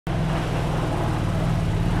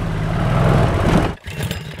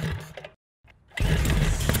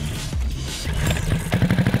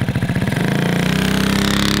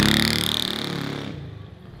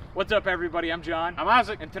What's up, everybody? I'm John. I'm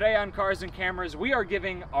Isaac. And today on Cars and Cameras, we are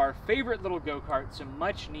giving our favorite little go-kart some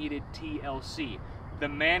much-needed TLC, the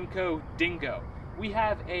Manco Dingo. We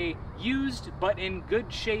have a used but in good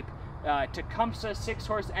shape Tecumseh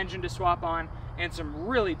 6-horse engine to swap on, and some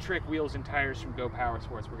really trick wheels and tires from Go Power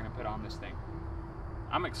Sports we're going to put on this thing.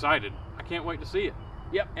 I'm excited. I can't wait to see it.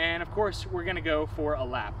 Yep, and of course, we're going to go for a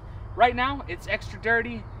lap. Right now, it's extra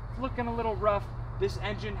dirty, it's looking a little rough. This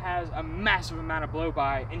engine has a massive amount of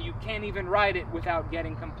blow-by, and you can't even ride it without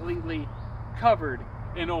getting completely covered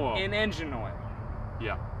in oil. In engine oil.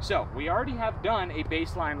 Yeah. So, we already have done a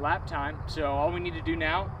baseline lap time, so all we need to do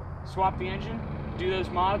now, swap the engine, do those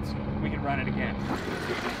mods, we can run it again.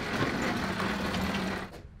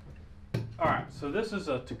 Alright, so this is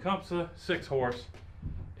a Tecumseh 6-horse.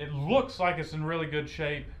 It looks like it's in really good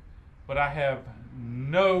shape, but I have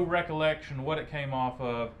no recollection what it came off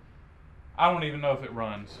of. I don't even know if it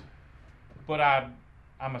runs, but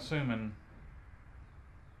I'm assuming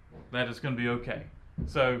that it's going to be okay.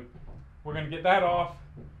 So we're going to get that off.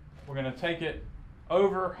 We're going to take it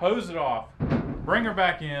over, hose it off, bring her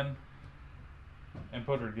back in, and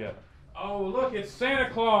put her together. Oh, look, it's Santa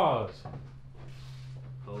Claus.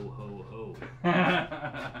 Ho, ho, ho.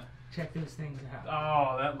 Check those things out.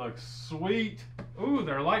 Oh, that looks sweet. Ooh,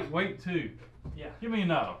 they're lightweight too. Yeah. Give me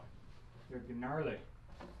another. They're gnarly.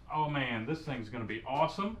 Oh man, this thing's gonna be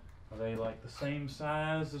awesome. Are they like the same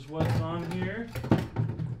size as what's on here?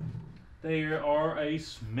 They are a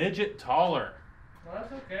smidget taller. Well,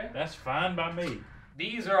 that's okay. That's fine by me.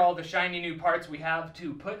 These are all the shiny new parts we have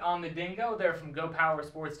to put on the Dingo. They're from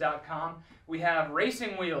GoPowerSports.com. We have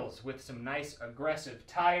racing wheels with some nice aggressive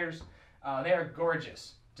tires. They are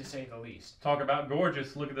gorgeous, to say the least. Talk about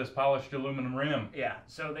gorgeous, look at this polished aluminum rim. Yeah,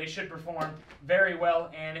 so they should perform very well,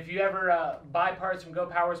 and if you ever buy parts from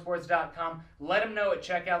GoPowerSports.com, let them know at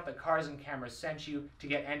checkout that Cars and Cameras sent you to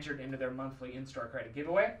get entered into their monthly in-store credit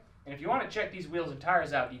giveaway. And if you want to check these wheels and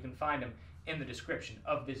tires out, you can find them in the description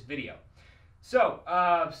of this video. So,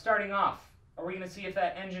 starting off, are we going to see if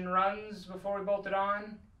that engine runs before we bolt it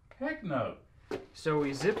on? Heck no. So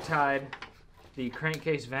we zip-tied the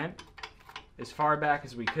crankcase vent as far back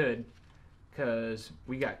as we could, because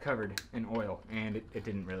we got covered in oil and it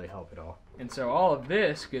didn't really help at all. And so all of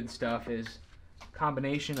this good stuff is a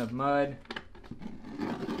combination of mud,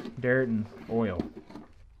 dirt, and oil.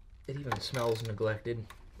 It even smells neglected.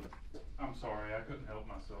 I'm sorry, I couldn't help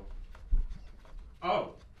myself.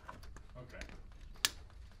 Oh,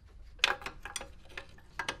 okay.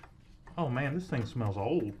 Oh man, this thing smells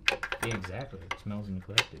old. Yeah, exactly. It smells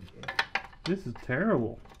neglected. Yeah. This is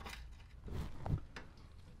terrible.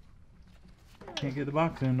 Can't get the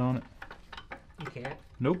box end on it. You can't?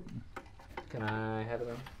 Nope. Can I have it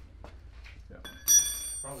on? Yeah.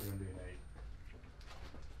 Probably gonna be an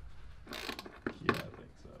 8. Yeah, I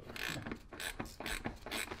think so.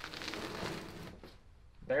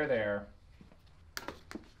 There.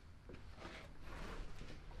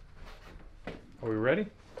 Are we ready?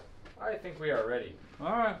 I think we are ready.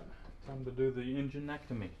 Alright. Time to do the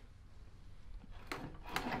enginectomy.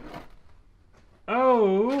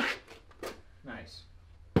 Oh! Nice.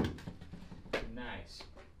 Nice.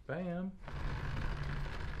 Bam.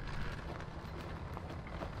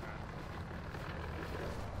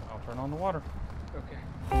 I'll turn on the water. Okay.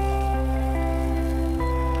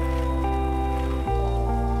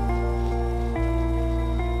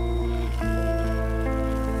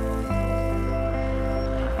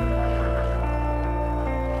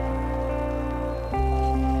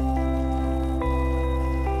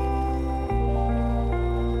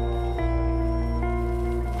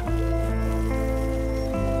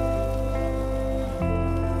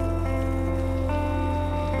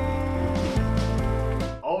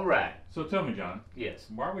 So tell me, John. Yes.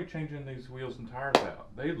 Why are we changing these wheels and tires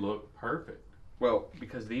out? They look perfect. Well,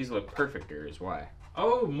 because these look perfecter is why.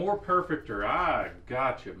 Oh, more perfecter. I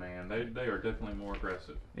gotcha, man. They are definitely more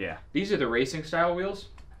aggressive. Yeah. These are the racing style wheels.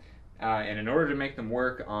 And in order to make them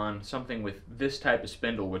work on something with this type of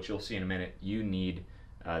spindle, which you'll see in a minute, you need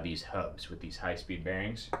these hubs with these high-speed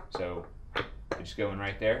bearings. So they just go in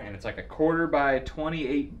right there, and it's like a 1/4 by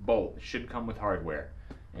 28 bolt. It should come with hardware,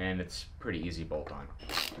 and it's pretty easy bolt on.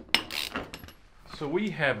 So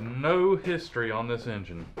we have no history on this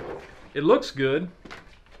engine. It looks good,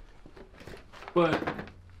 but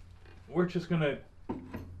we're just gonna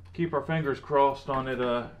keep our fingers crossed on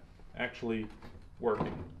it actually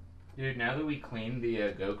working. Dude, now that we cleaned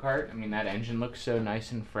the go-kart, I mean, that engine looks so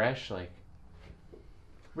nice and fresh. Like,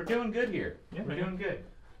 we're doing good here. Yeah, we're doing good.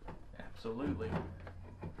 Absolutely.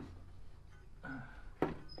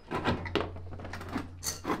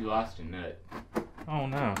 You lost a nut. Oh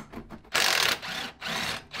no.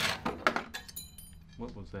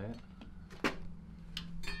 What was that?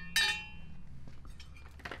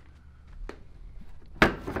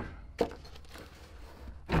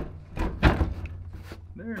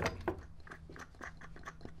 There.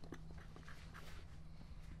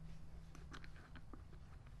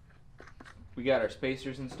 We got our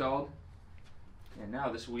spacers installed, and now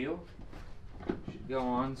this wheel should go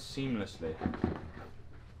on seamlessly.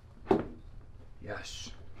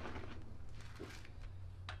 Yes.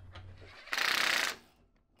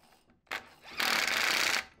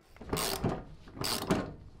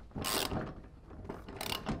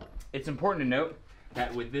 It's important to note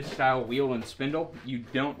that with this style wheel and spindle, you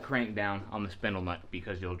don't crank down on the spindle nut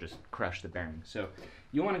because you'll just crush the bearing. So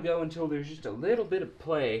you want to go until there's just a little bit of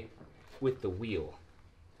play with the wheel.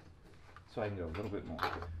 So I can go a little bit more.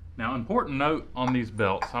 Now, important note on these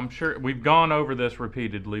belts. I'm sure we've gone over this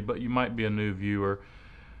repeatedly, but you might be a new viewer.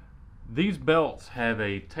 These belts have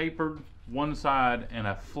a tapered one side and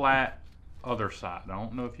a flat other side. I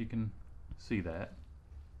don't know if you can see that.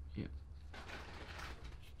 Yep.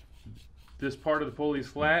 This part of the pulley is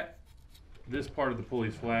flat. This part of the pulley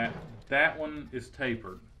is flat. That one is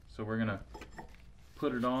tapered. So we're gonna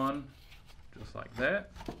put it on just like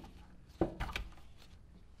that.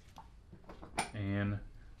 And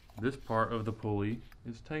this part of the pulley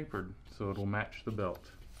is tapered, so it'll match the belt.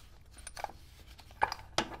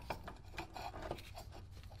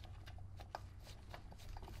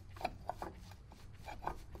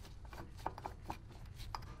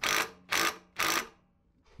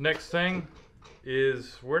 Next thing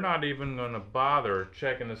is we're not even going to bother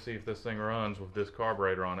checking to see if this thing runs with this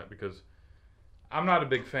carburetor on it, because I'm not a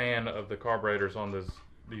big fan of the carburetors on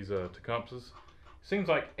these Tecumsehs. Seems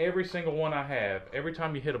like every single one I have, every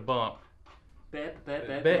time you hit a bump, bet.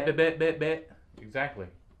 Exactly.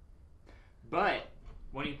 But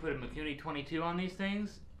when you put a Makuni 22 on these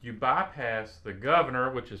things, You bypass the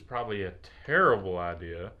governor, which is probably a terrible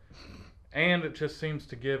idea, and it just seems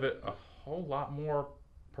to give it a whole lot more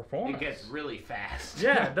performance. it gets really fast.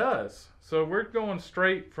 Yeah, it does. So we're going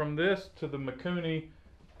straight from this to the Makuni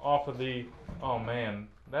off of the, oh man,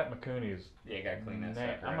 that Makuni is, Yeah, you gotta clean that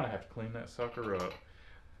sucker I'm up. gonna have to clean that sucker up.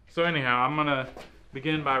 So anyhow, I'm gonna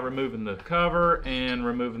begin by removing the cover and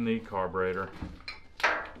removing the carburetor.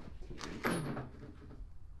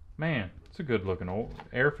 Man, it's a good looking old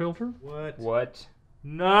air filter. What?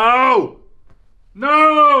 No!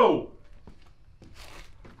 No!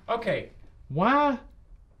 Okay, why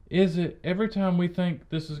is it every time we think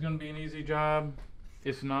this is going to be an easy job,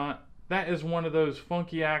 it's not? That is one of those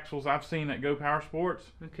funky axles I've seen at Go Power Sports,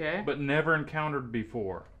 Okay. but never encountered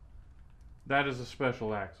before. That is a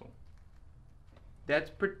special axle. That's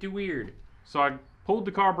pretty weird. So I pulled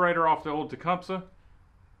the carburetor off the old Tecumseh,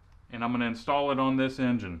 and I'm going to install it on this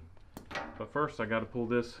engine. But first I got to pull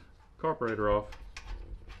this carburetor off.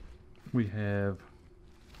 We have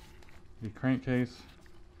the crankcase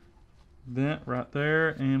vent right there,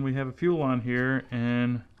 and we have a fuel line here,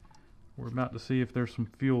 and we're about to see if there's some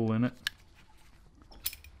fuel in it.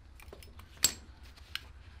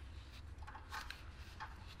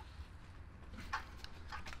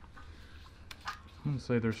 I'm gonna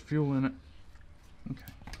say there's fuel in it. Okay.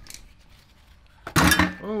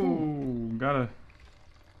 Oh, gotta.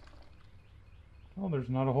 Oh, there's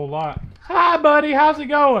not a whole lot. Hi, buddy. How's it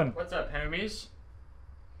going? What's up, homies?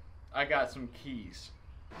 I got some keys.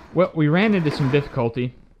 Well, we ran into some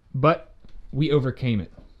difficulty, but we overcame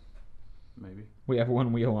it. Maybe. We have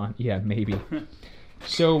one wheel on. Yeah, maybe.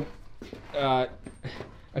 So,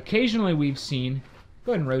 occasionally we've seen...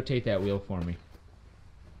 Go ahead and rotate that wheel for me.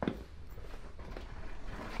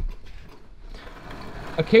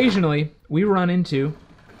 Occasionally, we run into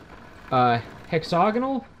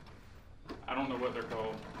hexagonal, I don't know what they're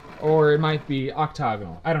called. or it might be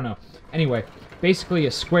octagonal. I don't know. Anyway, basically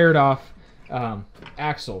a squared off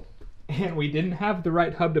axle, and we didn't have the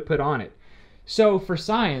right hub to put on it. So for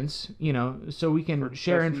science, you know, so we can For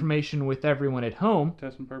share testing. information with everyone at home.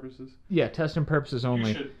 Testing purposes. Yeah, testing purposes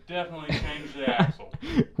only. You should definitely change the axle.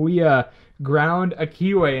 We ground a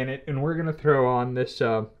keyway in it, and we're gonna throw on this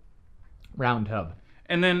round hub.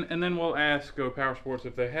 And then we'll ask Go Power Sports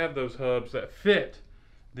if they have those hubs that fit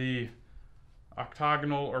the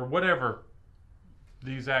octagonal or whatever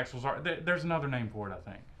these axles are. There's another name for it, I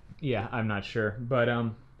think. Yeah, I'm not sure, but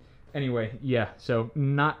anyway, yeah. So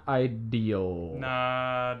not ideal.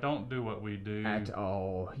 Nah, don't do what we do. At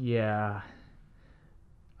all. Yeah.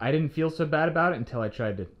 I didn't feel so bad about it until I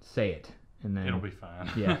tried to say it, and then It'll be fine.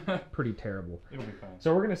 yeah, pretty terrible. It'll be fine.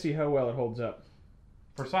 So we're gonna see how well it holds up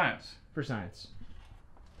For science. for science.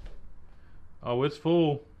 Oh, it's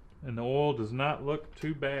full, and the oil does not look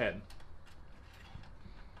too bad.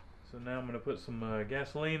 So now I'm going to put some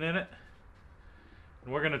gasoline in it.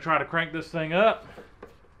 And we're going to try to crank this thing up.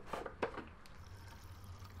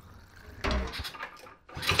 That's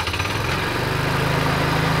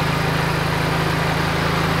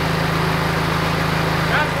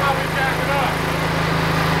why we jack it up.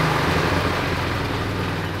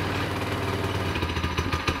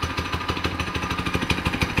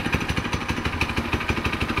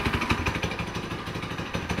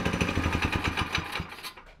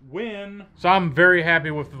 So I'm very happy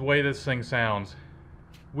with the way this thing sounds.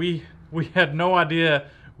 We had no idea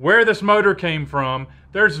where this motor came from.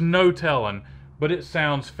 There's no telling, but it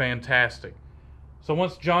sounds fantastic. So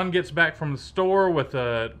once John gets back from the store with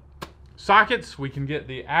the sockets, we can get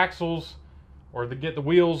the axles or get the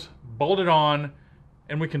wheels bolted on,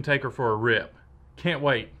 and we can take her for a rip. Can't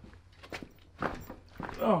wait.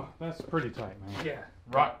 Oh, that's pretty tight, man. Yeah.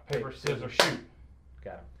 Rock, paper, scissors, shoot.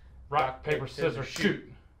 Got him. Rock, paper, scissors,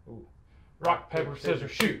 shoot. Ooh. Rock, paper, scissors,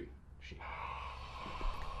 shoot.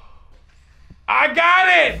 I got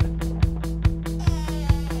it!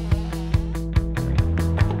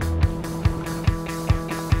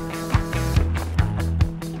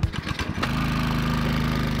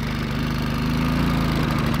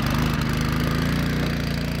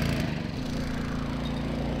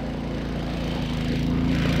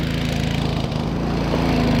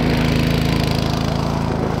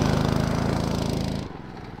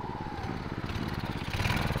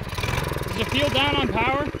 Does it feel down on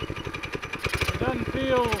power? It doesn't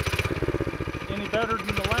feel any better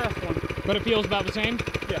than the last one. But it feels about the same?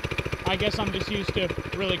 Yeah. I guess I'm just used to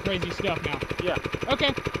really crazy stuff now. Yeah.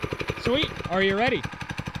 Okay. Sweet. Are you ready?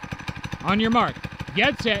 On your mark.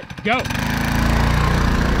 Get set. Go.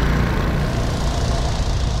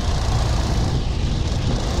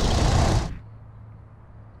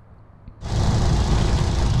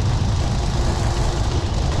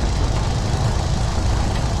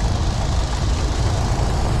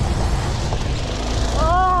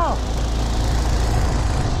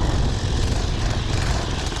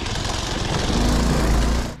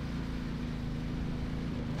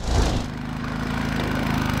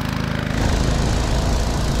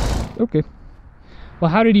 Okay. Well,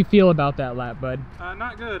 how did you feel about that lap, bud?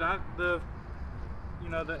 Not good. The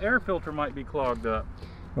air filter might be clogged up.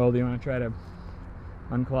 Well, do you want to try to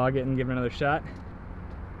unclog it and give it another shot?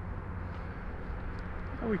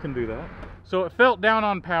 Oh, we can do that. So it felt down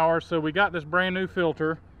on power, so we got this brand new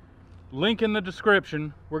filter. Link in the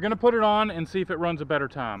description. We're going to put it on and see if it runs a better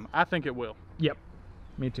time. I think it will. Yep.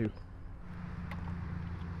 Me too.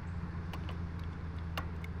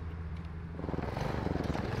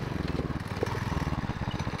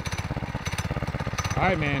 All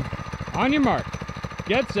right, man. On your mark.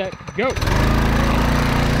 Get set. Go.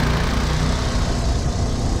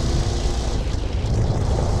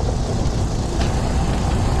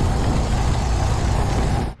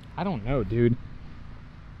 I don't know, dude.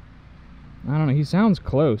 I don't know. He sounds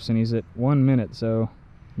close, and he's at 1 minute, so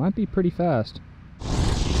might be pretty fast.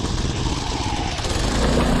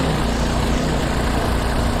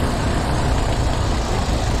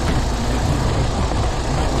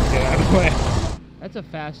 Get out of the way. That's a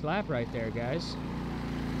fast lap right there, guys.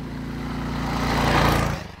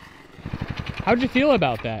 How'd you feel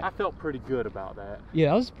about that? I felt pretty good about that. Yeah,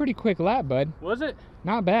 that was a pretty quick lap, bud. Was it?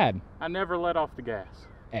 Not bad. I never let off the gas.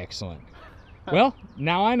 Excellent. Well,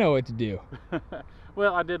 now I know what to do.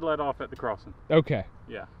 Well, I did let off at the crossing. Okay.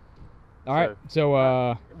 Yeah. All right. So,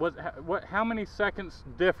 how many seconds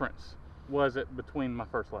difference was it between my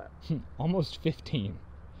first lap? almost 15.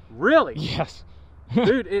 Really? Yes.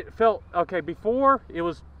 Dude, it felt okay. Before it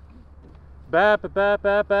was ba ba ba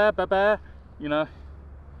ba ba ba ba. You know,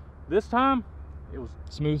 this time it was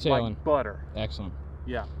smooth sailing. Like butter. Excellent.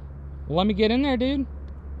 Yeah. Well, let me get in there, dude.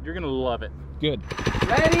 You're gonna love it. Good.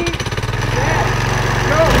 Ready, set,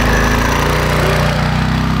 go!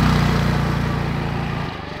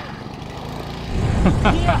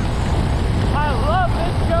 Yeah! I love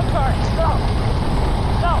this go-kart. Go!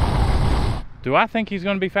 Go! Do I think he's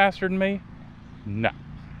gonna be faster than me? No.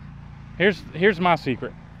 Here's my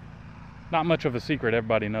secret. Not much of a secret,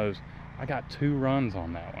 everybody knows. I got 2 runs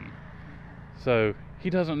on that one. So he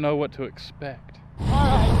doesn't know what to expect.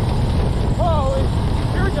 Alright. Whoa,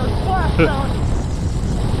 here we go, splash zone.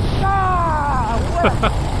 Ah!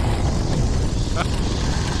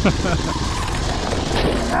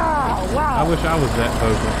 Ah, wow. I wish I was that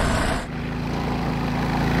vocal.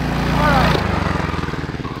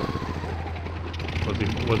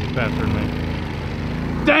 Alright. Was he faster than me?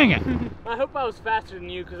 Dang it! I hope I was faster than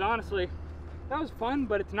you, because honestly, that was fun,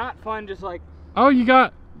 but it's not fun just like Oh, you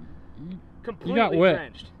got completely wet.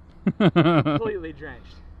 drenched. Completely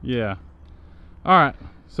drenched. Yeah. All right.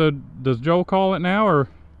 So does Joel call it now, or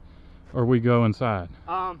we go inside?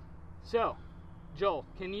 So, Joel,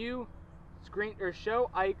 can you screen or show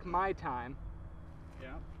Ike my time? Yeah.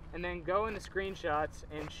 And then go into screenshots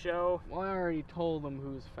and show. Well, I already told them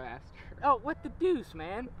who's faster. Oh, what the deuce,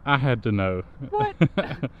 man? I had to know. What?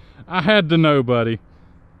 I had to know, buddy.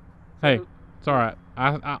 Hey, So- it's all right.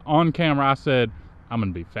 I on camera I said I'm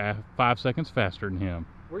gonna be 5 seconds faster than him.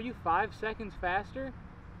 Were you 5 seconds faster?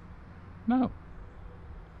 No,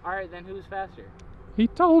 All right, then who's faster? he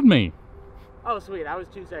told me Oh, sweet. I was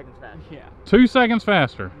 2 seconds faster. Yeah. 2 seconds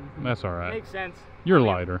faster. That's all right. Makes sense. You're I mean,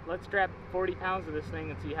 lighter. Let's strap 40 pounds to this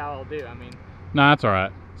thing and see how it'll do. I mean, Nah, that's all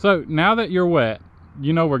right. So now that you're wet,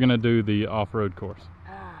 you know we're gonna do the off-road course.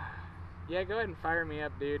 yeah, go ahead and fire me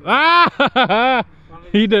up, dude. Ah!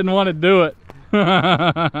 He didn't want to do it.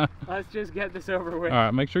 All Let's just get this over with.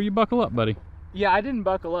 right, make sure you buckle up, buddy. Yeah, I didn't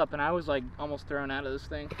buckle up, and I was like almost thrown out of this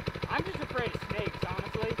thing. I'm just afraid of snakes,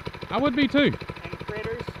 honestly, I would be too. and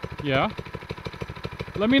critters. Yeah.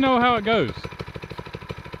 Let me know how it goes.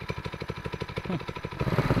 You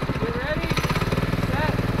ready?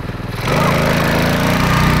 Set.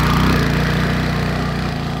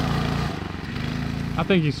 I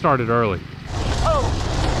think he started early. Oh,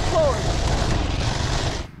 Lord.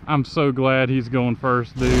 I'm so glad he's going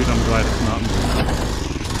first, dude. I'm glad it's not.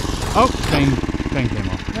 Oh, chain came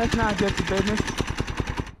off. That's not good for business.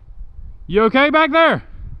 You okay back there?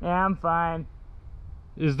 Yeah, I'm fine.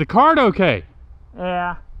 Is the cart okay?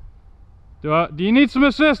 Yeah. Do you need some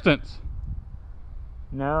assistance?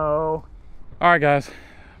 No. All right, guys.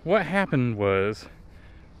 What happened was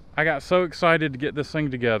I got so excited to get this thing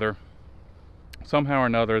together. Somehow or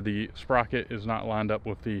another, the sprocket is not lined up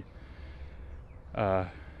with the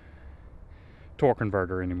torque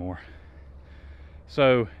converter anymore.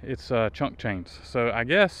 So it's chunk chains. So I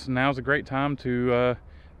guess now's a great time to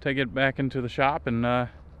take it back into the shop and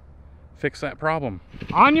fix that problem.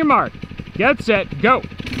 On your mark. Get set. Go.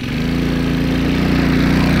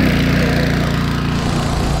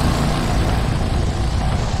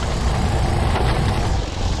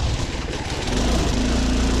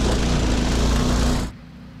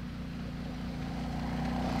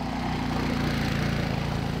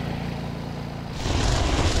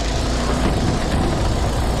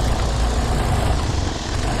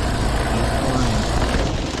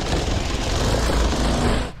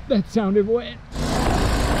 That sounded wet.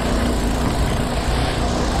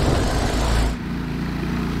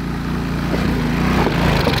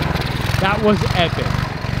 That was epic.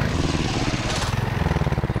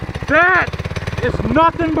 That is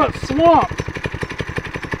nothing but swamp.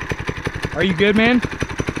 Are you good, man?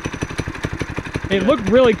 It looked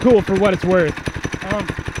really cool for what it's worth.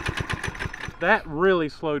 That really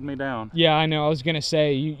slowed me down. Yeah, I know. I was gonna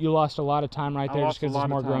say you lost a lot of time right there I just lost a because lot it's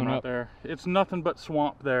more of time grown right up. there. It's nothing but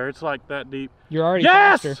swamp there. It's like that deep. You're already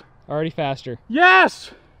Yes! faster. Already faster.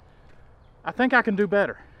 Yes! I think I can do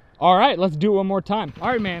better. All right, let's do it one more time. All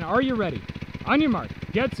right, man. Are you ready? On your mark.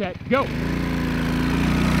 Get set. Go.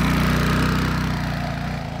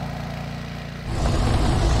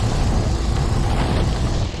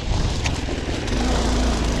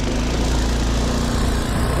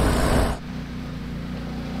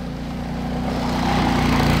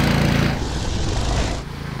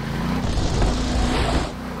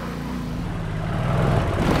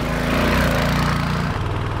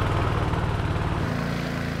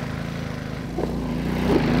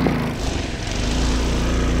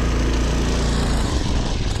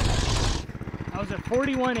 I was at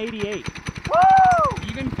 41.88. Woo!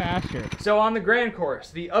 Even faster. So on the grand course,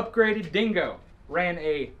 the upgraded Dingo ran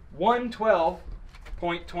a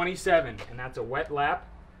 112.27, and that's a wet lap.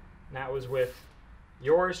 And that was with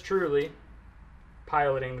yours truly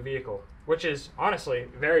piloting the vehicle, which is honestly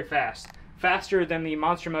very fast. Faster than the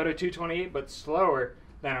Monster Moto 228, but slower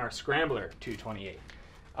than our Scrambler 228.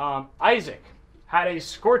 Isaac had a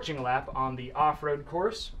scorching lap on the off-road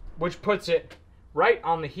course, which puts it right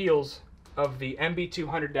on the heels of the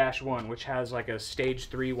MB200-1, which has like a stage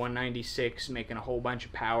 3 196 making a whole bunch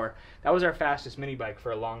of power. That was our fastest mini bike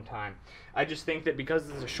for a long time. I just think that because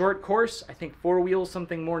it's a short course, I think four wheels,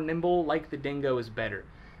 something more nimble like the Dingo, is better.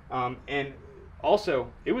 And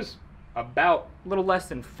also, it was about a little less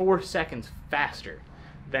than 4 seconds faster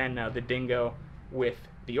than the Dingo with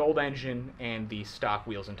the old engine and the stock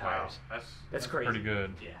wheels and tires. Wow, That's crazy. pretty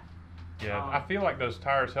good. Yeah. Yeah, I feel like those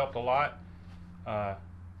tires helped a lot.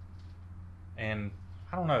 And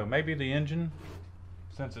I don't know, maybe the engine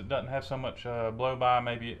since it doesn't have so much blow by,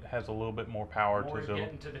 maybe it has a little bit more power More to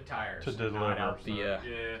getting to the tires. to not deliver. out the,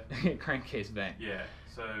 Yeah, Crankcase vent. yeah.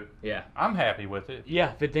 So Yeah. I'm happy with it.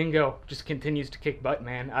 Yeah, the Dingo just continues to kick butt,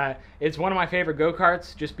 man. It's one of my favorite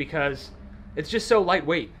go-karts just because it's just so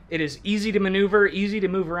lightweight. It is easy to maneuver, easy to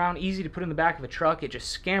move around, easy to put in the back of a truck. It just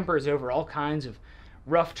scampers over all kinds of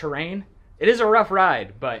rough terrain. It is a rough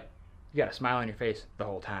ride, but you got a smile on your face the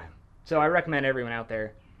whole time. So I recommend everyone out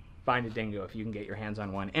there find a Dingo if you can get your hands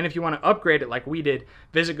on one. And if you want to upgrade it like we did,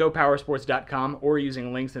 visit gopowersports.com or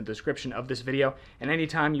using links in the description of this video. And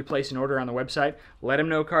anytime you place an order on the website, let them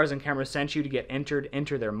know Cars and Cameras sent you to get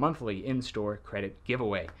enter their monthly in-store credit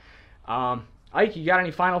giveaway. Ike, you got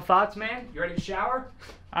any final thoughts, man? You ready to shower?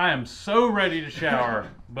 I am so ready to shower,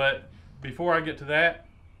 but before I get to that,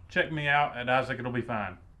 check me out at Isaac It'll Be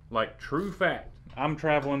Fine. Like true fact, I'm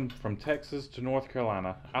traveling from Texas to North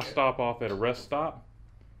Carolina. I stop off at a rest stop,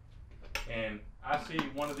 and I see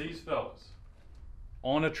one of these fellas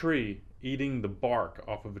on a tree eating the bark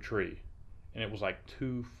off of a tree, and it was like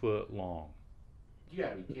 2 foot long. You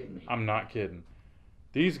gotta be kidding me. I'm not kidding.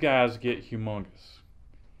 These guys get humongous.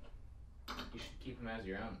 You should keep them as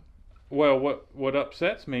your own. Well, what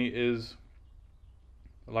upsets me is,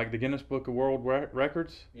 like the Guinness Book of World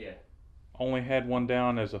Records, Yeah. only had one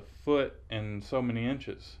down as 1 foot and so many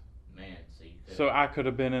inches. Man, so you could So I could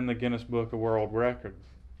have been in the Guinness Book of World Records.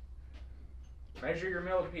 Measure your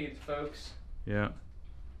millipedes, folks. Yeah.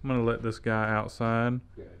 I'm gonna let this guy outside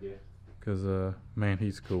good idea. because man,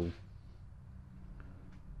 he's cool.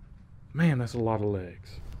 Man, that's a lot of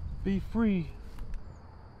legs. Be free.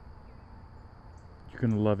 You're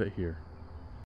gonna love it here.